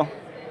material,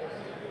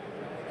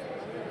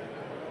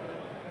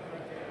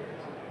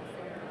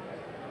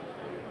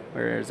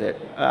 where is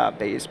it?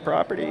 Base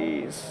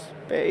properties,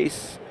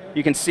 base.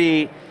 You can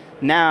see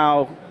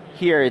now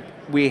here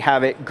we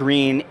have it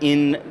green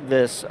in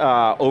this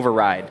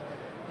override.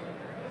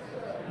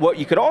 What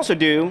you could also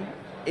do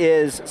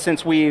is,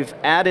 since we've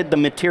added the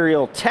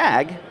material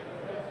tag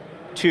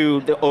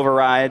to the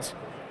overrides,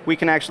 we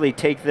can actually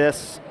take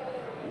this,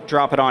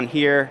 drop it on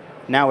here.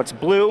 Now it's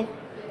blue,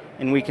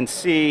 and we can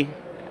see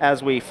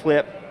as we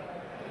flip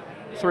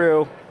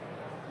through,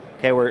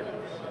 okay, we're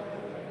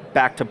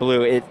back to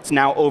blue. It's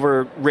now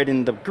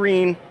overridden the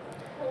green.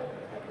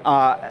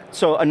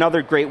 So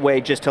another great way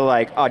just to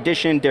like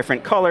audition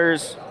different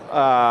colors,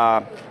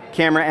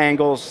 camera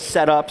angles,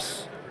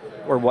 setups,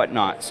 or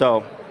whatnot.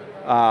 So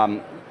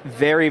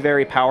very,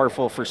 very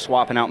powerful for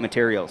swapping out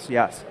materials,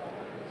 yes.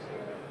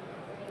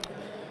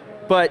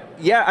 But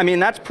yeah, I mean,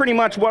 that's pretty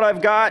much what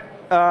I've got.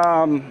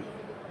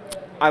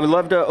 I would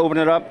love to open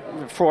it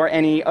up for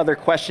any other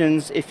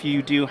questions if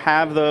you do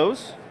have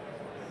those.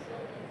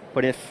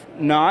 But if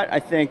not, I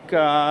think,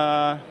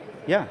 yeah,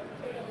 a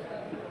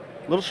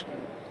little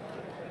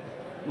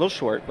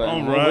short, but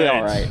we'll be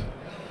all right.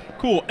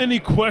 Cool. Any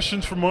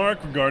questions for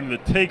Mark regarding the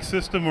take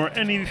system or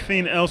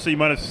anything else that you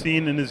might have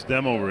seen in his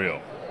demo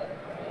reel?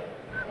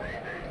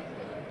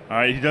 All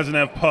right, he doesn't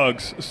have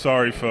pugs.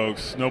 Sorry,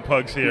 folks. No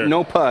pugs here.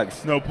 No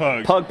pugs. No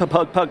pugs.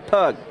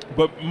 Pug.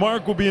 But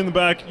Mark will be in the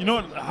back. You know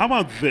what? How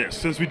about this?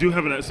 Since we do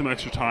have some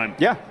extra time.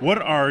 Yeah.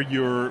 What are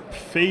your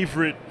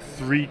favorite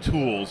 3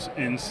 tools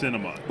in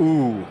cinema?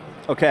 Ooh,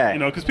 okay. You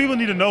know, because people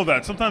need to know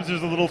that. Sometimes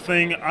there's a little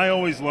thing I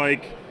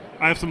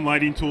have some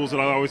lighting tools that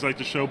I always like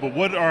to show, but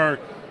what are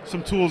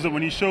some tools that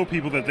when you show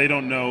people that they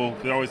don't know,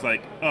 they're always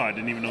like, oh, I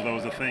didn't even know that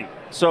was a thing?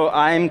 So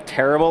I'm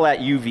terrible at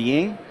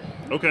UVing.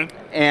 Okay.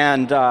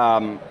 And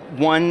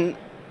one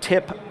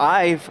tip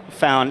I've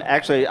found,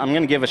 actually, I'm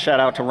going to give a shout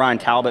out to Ryan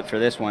Talbot for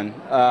this one.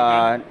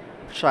 Okay.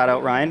 Shout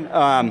out,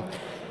 Ryan.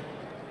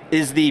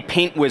 Is the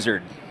Paint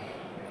Wizard.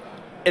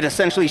 it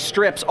essentially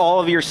strips all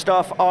of your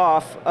stuff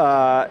off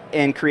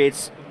and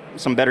creates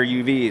some better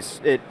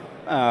UVs.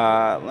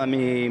 Let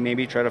me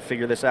maybe try to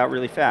figure this out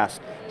really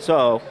fast.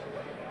 So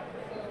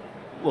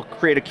we'll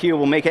create a cube,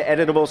 we'll make it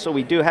editable so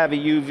we do have a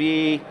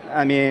UV.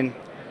 I mean,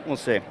 we'll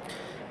see.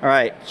 All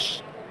right,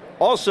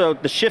 also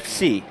the Shift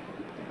C.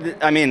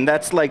 I mean,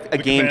 that's like a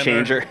game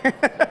changer.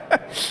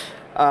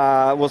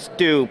 We'll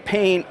do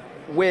paint,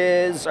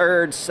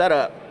 wizard,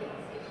 setup.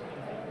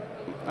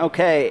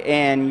 Okay,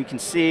 and you can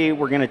see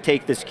we're gonna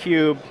take this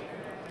cube.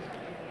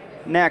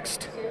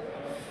 Next,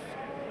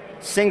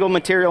 single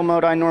material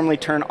mode I normally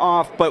turn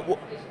off, but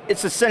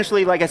it's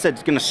essentially, like I said,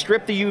 it's gonna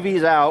strip the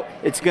UVs out,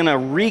 it's gonna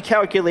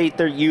recalculate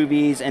their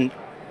UVs and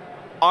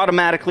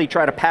automatically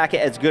try to pack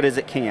it as good as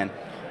it can.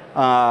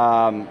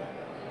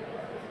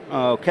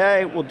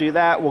 Okay, we'll do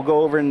that. We'll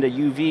go over into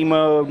UV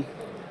mode.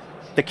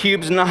 The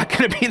cube's not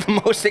going to be the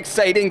most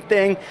exciting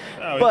thing,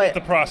 but you get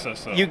the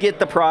process, though. You get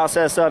the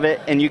process of it,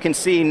 and you can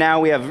see now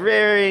we have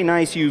very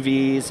nice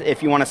UVs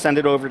if you want to send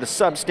it over to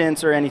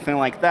Substance or anything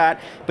like that.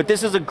 But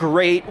this is a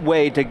great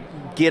way to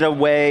get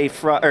away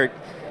from, or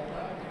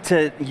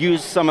to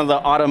use some of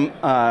the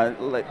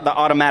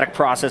automatic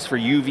process for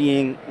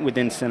UVing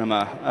within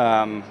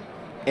Cinema.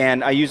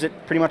 And I use it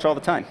pretty much all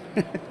the time.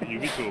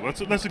 UV tool,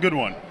 that's a good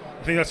one.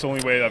 I think that's the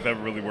only way I've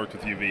ever really worked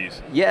with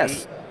UVs.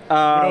 Yes.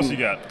 What else you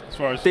got as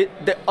far as?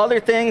 The other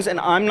things, and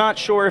I'm not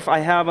sure if I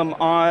have them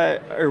on,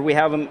 or we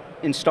have them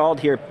installed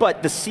here,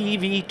 but the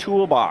CV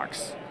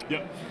toolbox.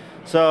 Yep.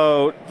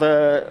 So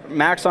the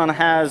Maxon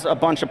has a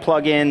bunch of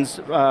plugins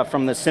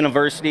from the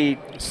Cineversity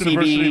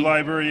CV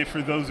library.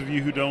 For those of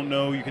you who don't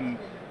know, you can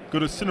go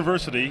to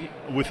Cineversity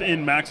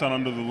within Maxon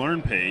under the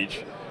Learn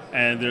page,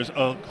 and there's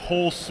a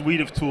whole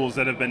suite of tools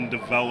that have been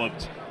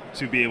developed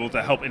to be able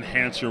to help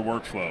enhance your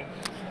workflow.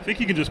 I think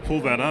you can just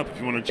pull that up if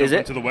you want to jump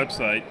into the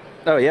website.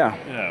 Oh, yeah.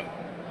 Yeah.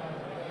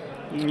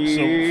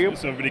 Yep.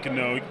 So everybody can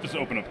know, just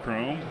open up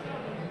Chrome.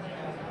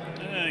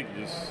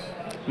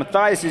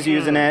 Matthias is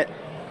using it.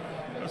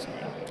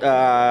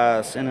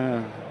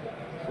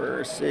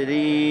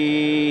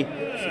 Cineversity.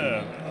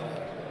 Yeah.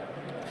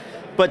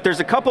 But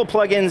there's a couple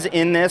plugins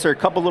in this, or a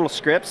couple little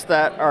scripts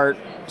that are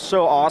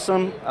so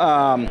awesome.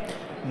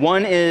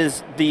 One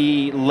is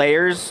the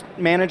layers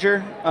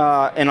manager,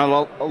 and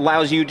it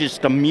allows you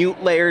just to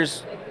mute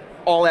layers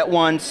all at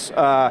once,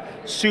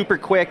 super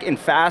quick and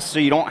fast, so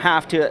you don't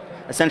have to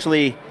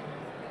essentially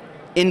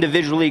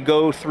individually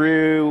go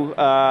through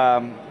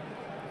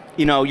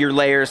your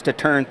layers to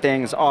turn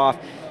things off.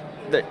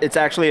 It's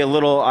actually a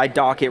little, I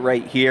dock it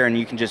right here, and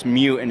you can just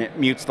mute, and it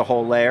mutes the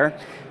whole layer.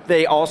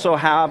 They also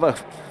have a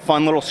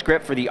fun little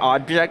script for the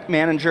object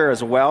manager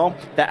as well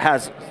that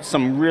has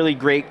some really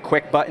great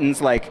quick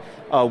buttons, like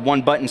a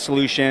one-button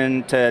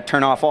solution to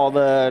turn off all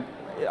the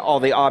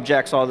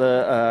objects, all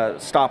the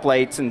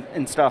stoplights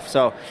and stuff.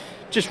 So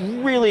just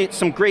really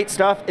some great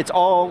stuff. It's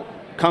all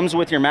comes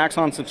with your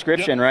Maxon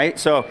subscription, right?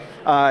 So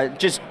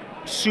just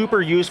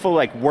super useful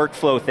like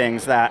workflow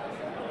things that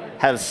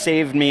have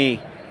saved me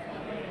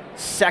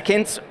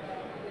seconds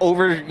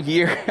over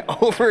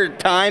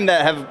time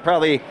that have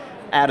probably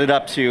added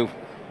up to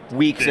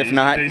weeks, if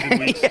not days and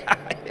weeks. Yeah,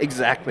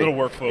 exactly. Little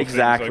workflow things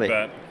like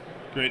that.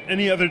 Great.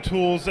 Any other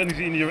tools?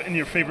 Anything in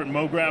your favorite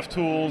MoGraph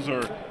tools,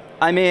 or?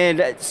 I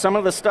mean, some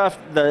of the stuff,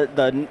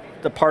 the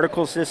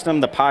particle system,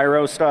 the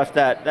pyro stuff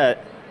that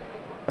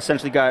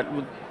essentially got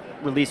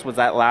released, was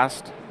that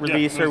last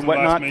release or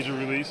whatnot? Last major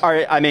release.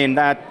 I mean,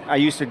 that I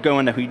used to go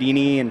into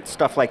Houdini and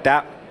stuff like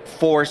that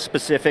for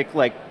specific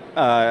like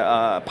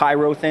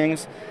pyro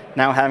things.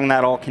 Now having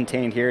that all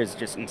contained here is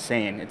just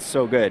insane. It's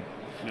so good.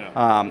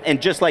 Yeah.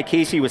 And just like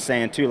Casey was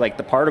saying too, like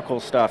the particle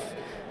stuff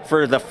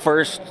for the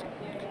first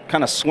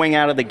kind of swing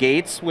out of the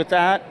gates with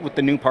that, with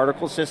the new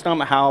particle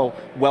system, how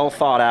well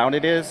thought out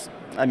it is.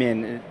 I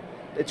mean,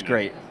 it's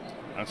great.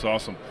 That's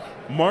awesome.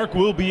 Mark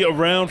will be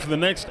around for the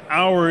next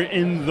hour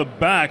in the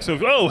back.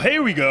 So,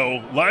 here we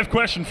go. Live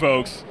question,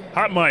 folks.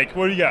 Hot mic,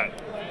 what do you got?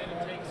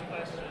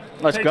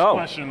 Let's go.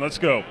 Question. Let's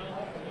go.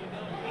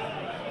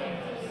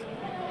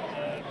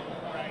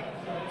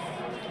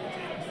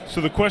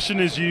 So the question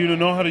is, you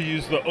know how to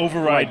use the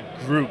override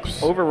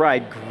groups.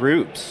 Override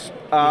groups.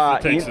 The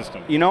take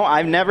system. You know,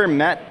 I've never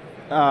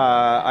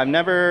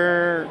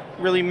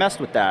really messed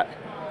with that.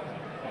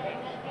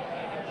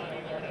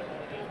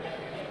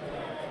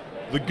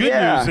 The good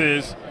news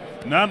is,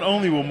 not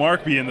only will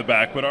Mark be in the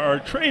back, but our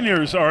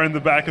trainers are in the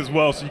back as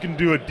well, so you can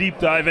do a deep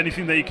dive.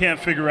 Anything that you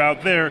can't figure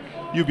out there,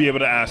 you'll be able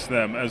to ask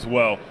them as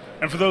well.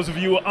 And for those of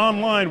you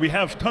online, we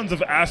have tons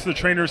of Ask the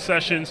Trainer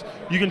sessions.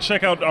 You can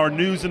check out our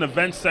news and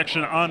events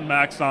section on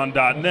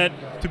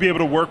maxon.net to be able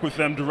to work with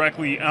them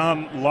directly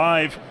on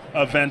live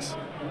events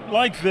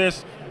like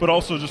this, but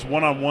also just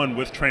one-on-one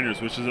with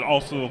trainers, which is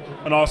also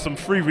an awesome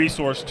free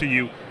resource to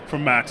you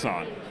from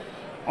Maxon.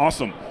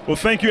 Awesome. Well,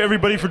 thank you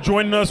everybody for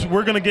joining us.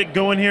 We're going to get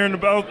going here in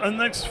about the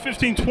next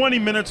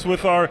 15-20 minutes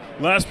with our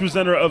last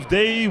presenter of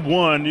day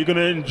one. You're going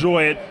to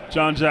enjoy it,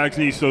 John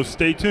Jagsney, so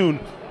stay tuned.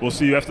 We'll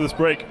see you after this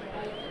break.